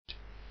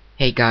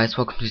Hey guys,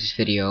 welcome to this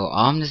video.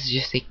 This is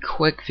just a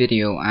quick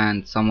video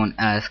and someone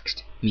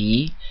asked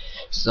me,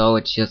 so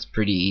it's just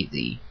pretty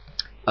easy.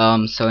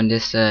 So in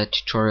this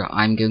tutorial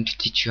I'm going to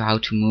teach you how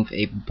to move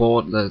a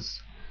Bordless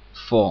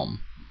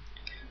form.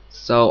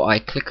 So I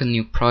click on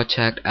new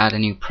project, add a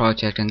new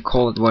project and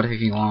call it whatever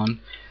you want.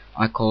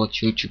 I call it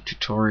YouTube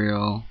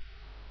tutorial,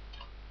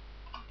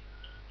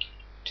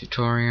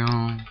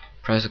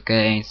 press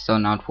OK. So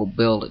now it will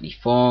build the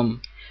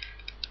form.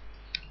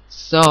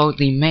 So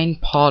the main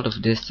part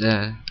of this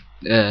the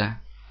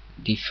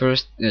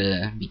first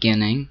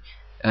beginning,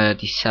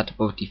 the setup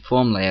of the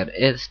form layout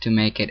is to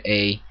make it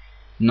a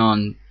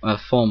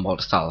non-form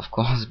border style, of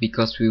course,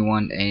 because we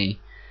want a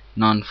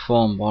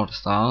non-form border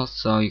style.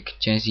 So you can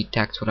change the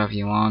text whatever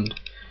you want.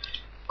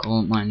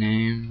 Call my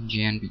name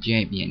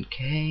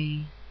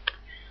GNBJBNK.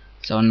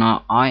 So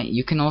now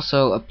you can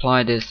also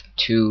apply this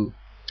to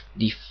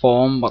the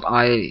form, but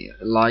I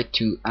like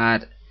to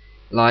add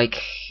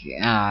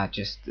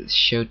just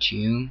show to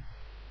you.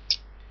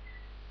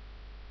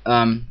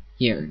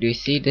 Here, do you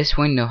see this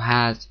window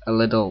has a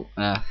little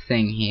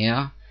thing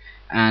here,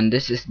 and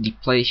this is the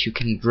place you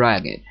can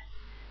drag it.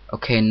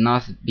 Okay,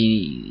 not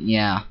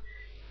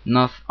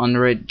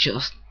under it,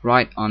 just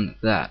right on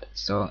that.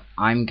 So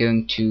I'm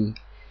going to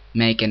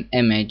make an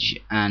image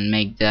and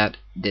make that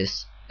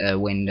this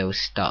window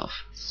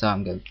stuff. So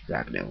I'm going to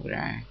drag it over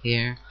there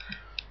here.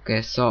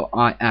 Okay, so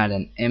I add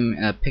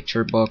a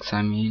picture box.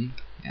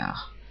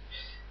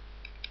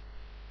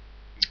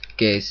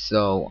 Okay,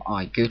 so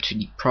I go to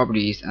the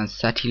properties and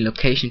set the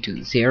location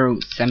to 0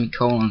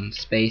 semicolon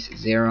space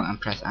 0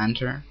 and press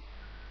enter.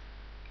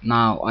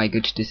 Now I go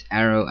to this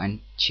arrow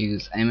and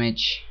choose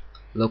image,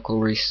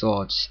 local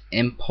resource,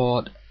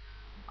 import.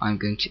 I'm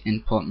going to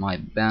import my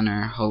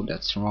banner. Oh,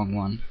 that's the wrong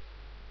one.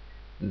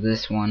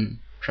 This one,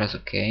 press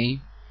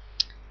OK.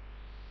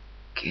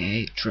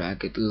 Okay,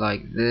 drag it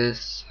like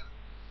this.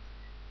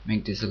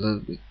 Make this a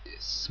little bit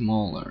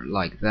smaller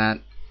like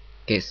that.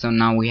 Okay, so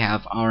now we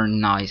have our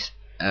nice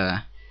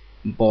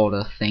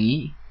border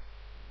thingy.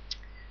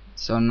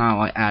 So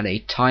now I add a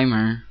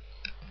timer,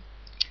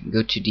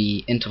 go to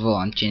the interval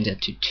and change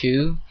that to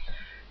 2.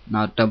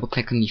 Now double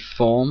click on the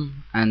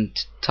form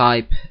and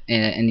type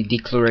in the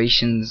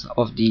declarations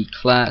of the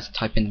class,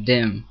 type in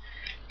dim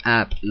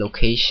app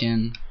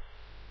location,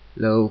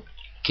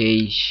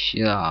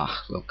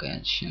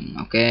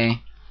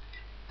 okay,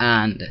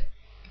 and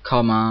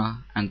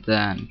comma, and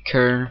then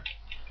cur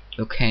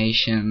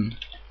location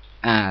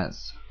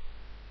as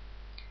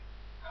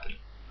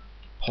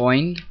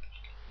point,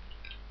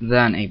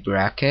 then a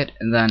bracket,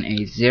 and then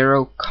a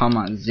 0,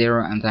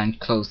 0, and then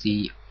close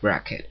the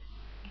bracket.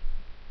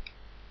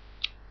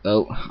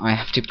 Oh, I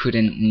have to put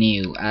in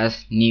new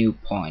as new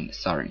point,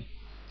 sorry,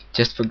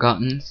 just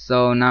forgotten.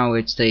 So now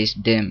it says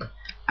dim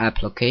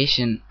app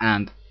location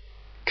and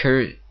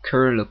cur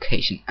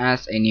location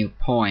as a new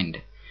point,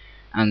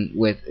 and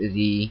with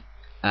the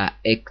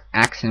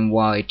x and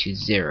y to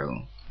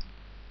 0.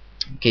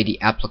 Okay, the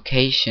app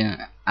location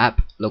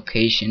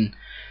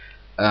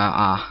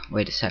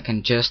wait a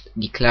second, just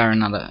declare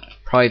another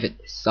private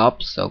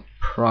sub. So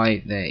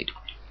private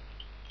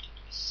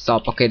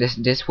sub. Okay,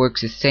 this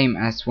works the same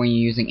as when you're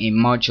using a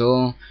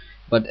module,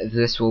 but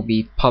this will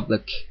be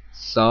public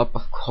sub,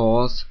 of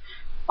course.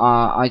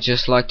 I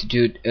just like to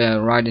do it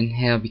right in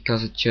here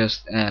because it's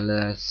just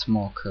a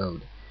small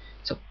code.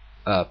 So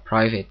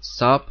private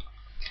sub,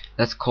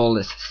 let's call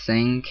this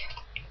sync,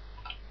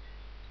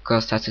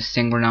 because that's to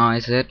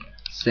synchronize it.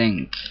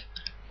 Sync,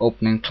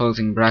 opening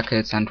closing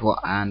brackets, and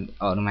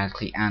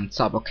automatically and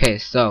sub. Okay,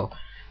 so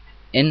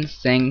in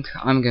sync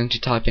I'm going to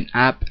type in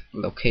app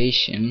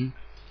location.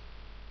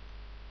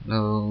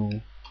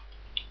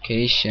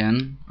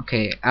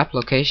 Okay, app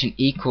location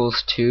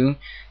equals to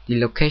the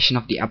location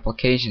of the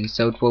application,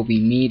 so it will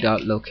be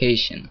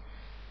me.location.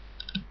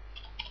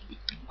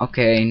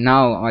 Okay,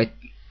 now I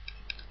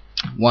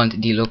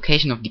want the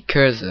location of the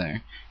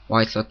cursor,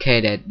 where it's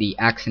located, the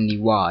x and the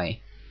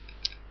y.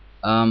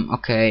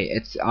 Okay,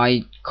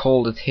 I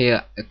called it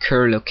here a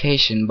cur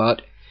location,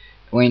 but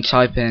when you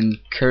type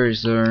in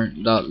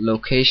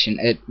cursor.location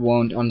it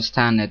won't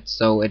understand it,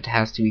 so it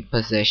has to be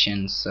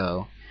position.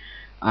 So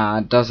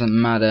it doesn't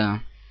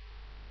matter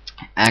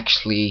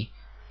actually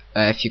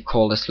if you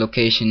call this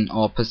location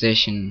or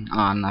position.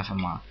 Never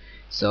mind.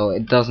 So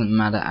it doesn't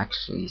matter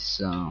actually,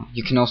 so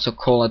you can also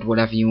call it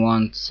whatever you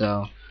want.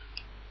 So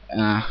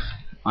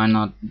I'm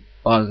not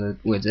bothered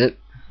with it.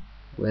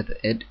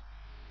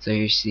 So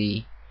you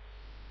see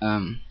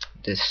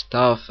this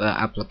stuff,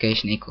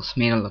 application equals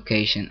meter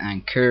location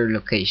and cur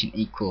location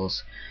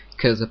equals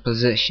cursor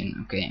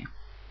position. Okay,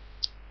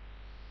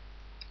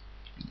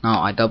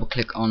 now I double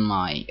click on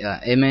my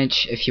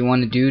image. If you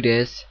want to do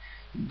this,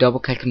 double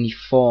click on the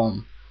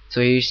form.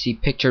 So here you see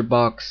picture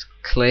box,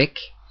 click.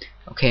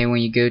 Okay,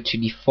 when you go to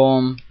the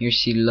form, you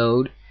see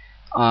load.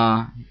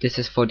 This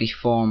is for the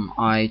form.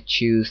 I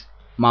choose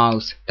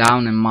mouse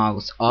down and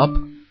mouse up.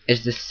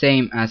 It's the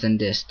same as in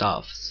this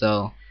stuff.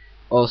 So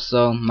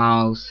also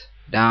mouse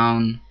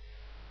down.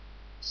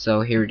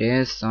 So here it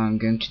is. So I'm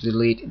going to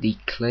delete the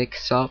click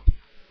sub.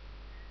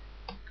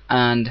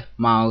 and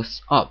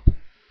mouse up.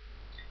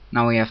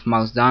 Now we have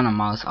mouse down and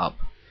mouse up.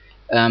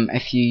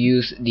 If you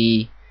use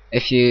the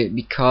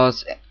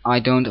because I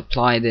don't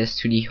apply this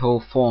to the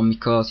whole form,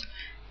 because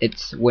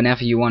it's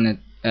whenever you want it,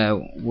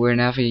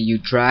 whenever you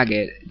drag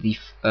it,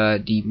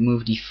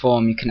 move the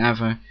form, you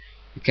can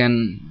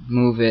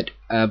move it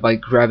by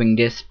grabbing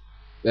this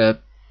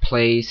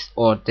place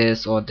or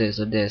this or this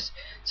or this.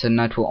 So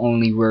that will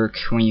only work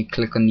when you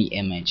click on the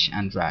image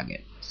and drag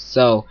it.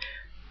 So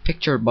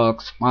picture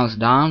box, mouse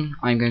down,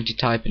 I'm going to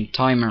type in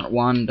timer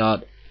 1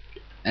 dot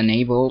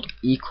enabled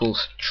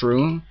equals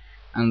true,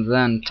 and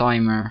then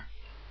timer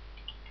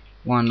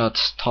 1 dot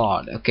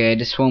start. Okay,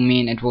 this will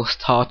mean it will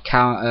start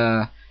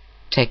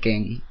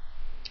ticking.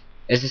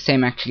 It's the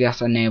same actually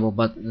as enable,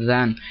 but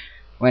then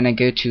when I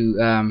go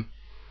to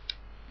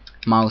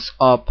mouse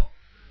up,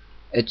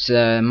 it's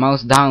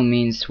mouse down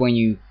means when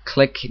you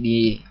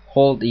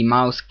hold the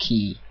mouse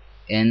key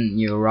in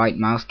your right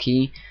mouse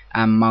key,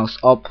 and mouse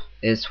up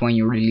is when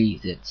you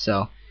release it.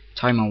 So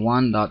timer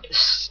 1 dot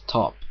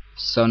stop.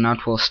 So now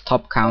it will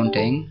stop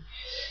counting,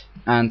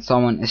 and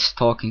someone is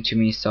talking to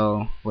me,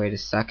 so wait a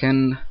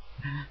second,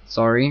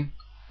 sorry.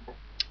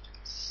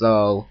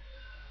 So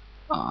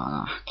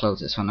close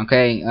this one.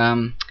 Okay,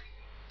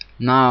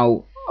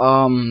 now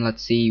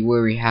let's see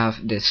where we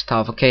have this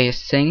stuff. Okay,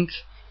 sync,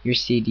 you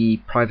see the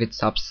private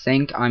sub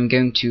sync. I'm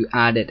going to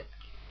add it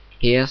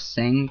here,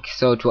 sync,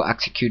 so it will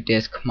execute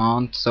this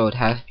command. So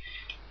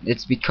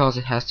it's because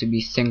it has to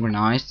be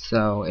synchronized,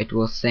 so it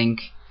will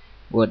sync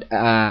with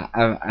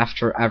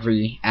after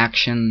every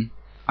action,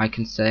 I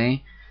can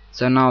say.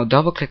 So now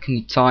double click on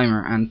the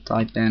timer and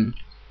type in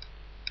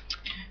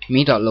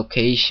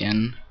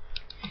me.location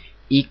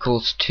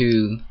equals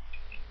to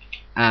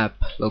app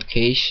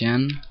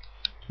location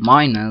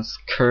minus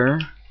cur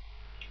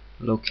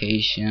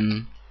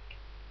location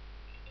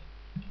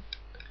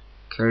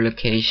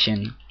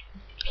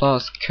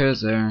plus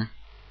cursor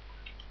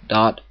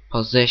dot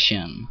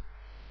position.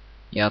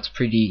 Yeah, it's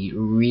pretty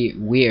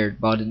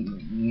weird, but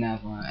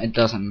it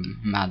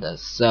doesn't matter.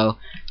 So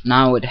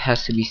now it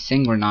has to be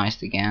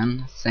synchronized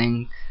again.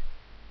 Sync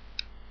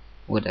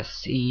with a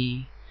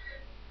C.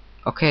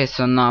 Okay,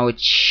 so now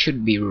it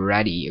should be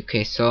ready.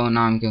 Okay, so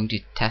now I'm going to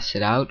test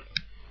it out.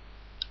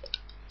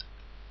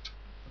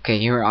 Okay,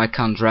 here I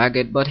can't drag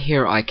it, but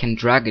here I can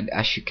drag it,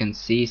 as you can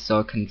see.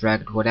 So I can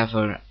drag it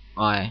whenever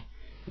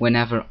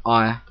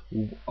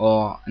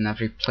or in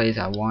every place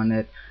I want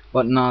it,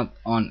 but not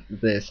on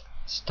this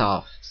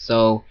stuff.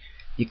 So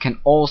you can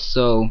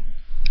also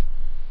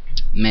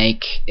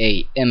make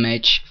a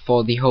image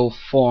for the whole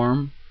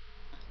form,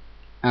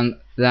 and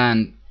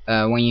then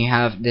when you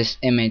have this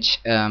image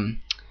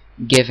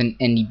given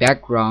in the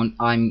background,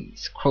 I'm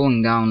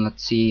scrolling down,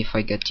 let's see if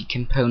I get the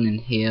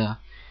component here.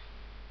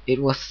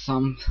 It was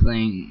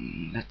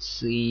something, let's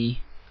see,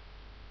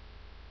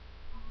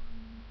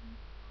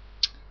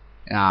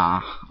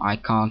 I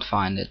can't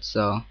find it.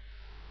 So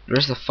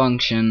there's a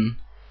function,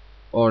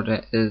 or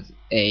there is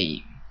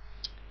a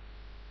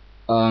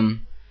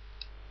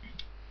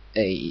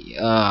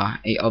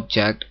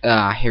object,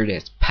 here it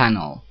is,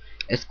 panel.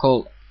 It's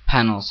called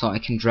panel, so I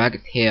can drag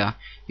it here.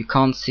 You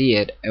can't see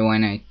it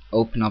when I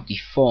open up the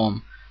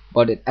form,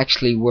 but it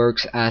actually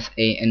works as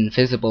a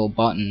invisible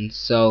button.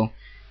 So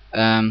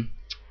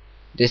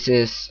this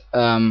is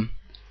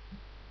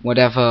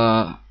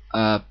whatever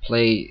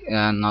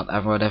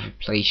whatever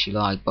place you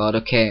like, but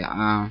okay,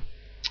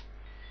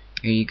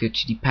 here you go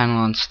to the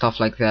panel and stuff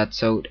like that.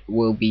 So it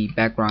will be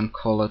background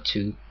color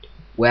to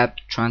web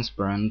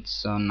transparent.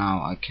 So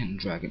now I can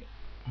drag it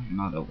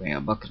not over here,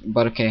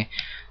 but okay,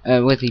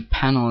 with the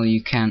panel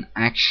you can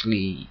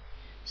actually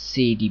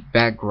see the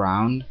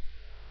background,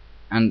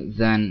 and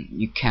then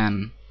you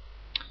can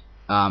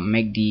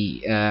make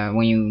the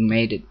when you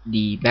made it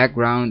the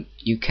background,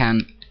 you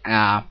can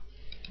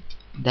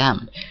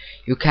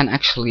you can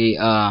actually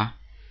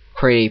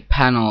create a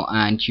panel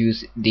and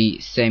use the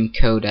same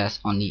code as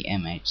on the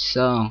image.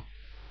 So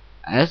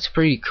that's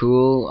pretty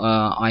cool.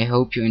 I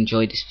hope you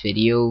enjoyed this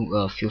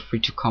video. Feel free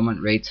to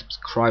comment, rate,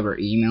 subscribe, or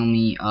email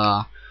me.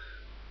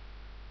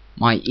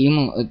 My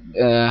email,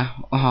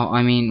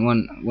 I mean,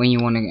 when you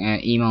want to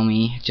email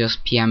me,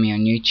 just PM me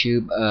on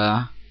YouTube,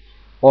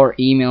 or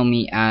email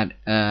me at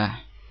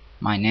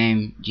my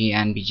name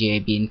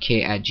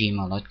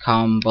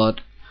gnbjabnk@gmail.com.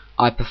 But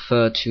I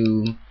prefer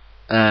to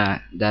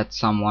that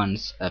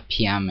someone's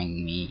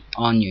PMing me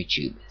on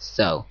YouTube.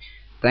 So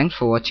thanks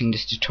for watching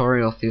this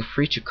tutorial. Feel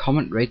free to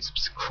comment, rate,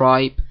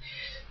 subscribe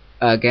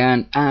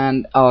again,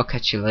 and I'll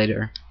catch you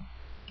later.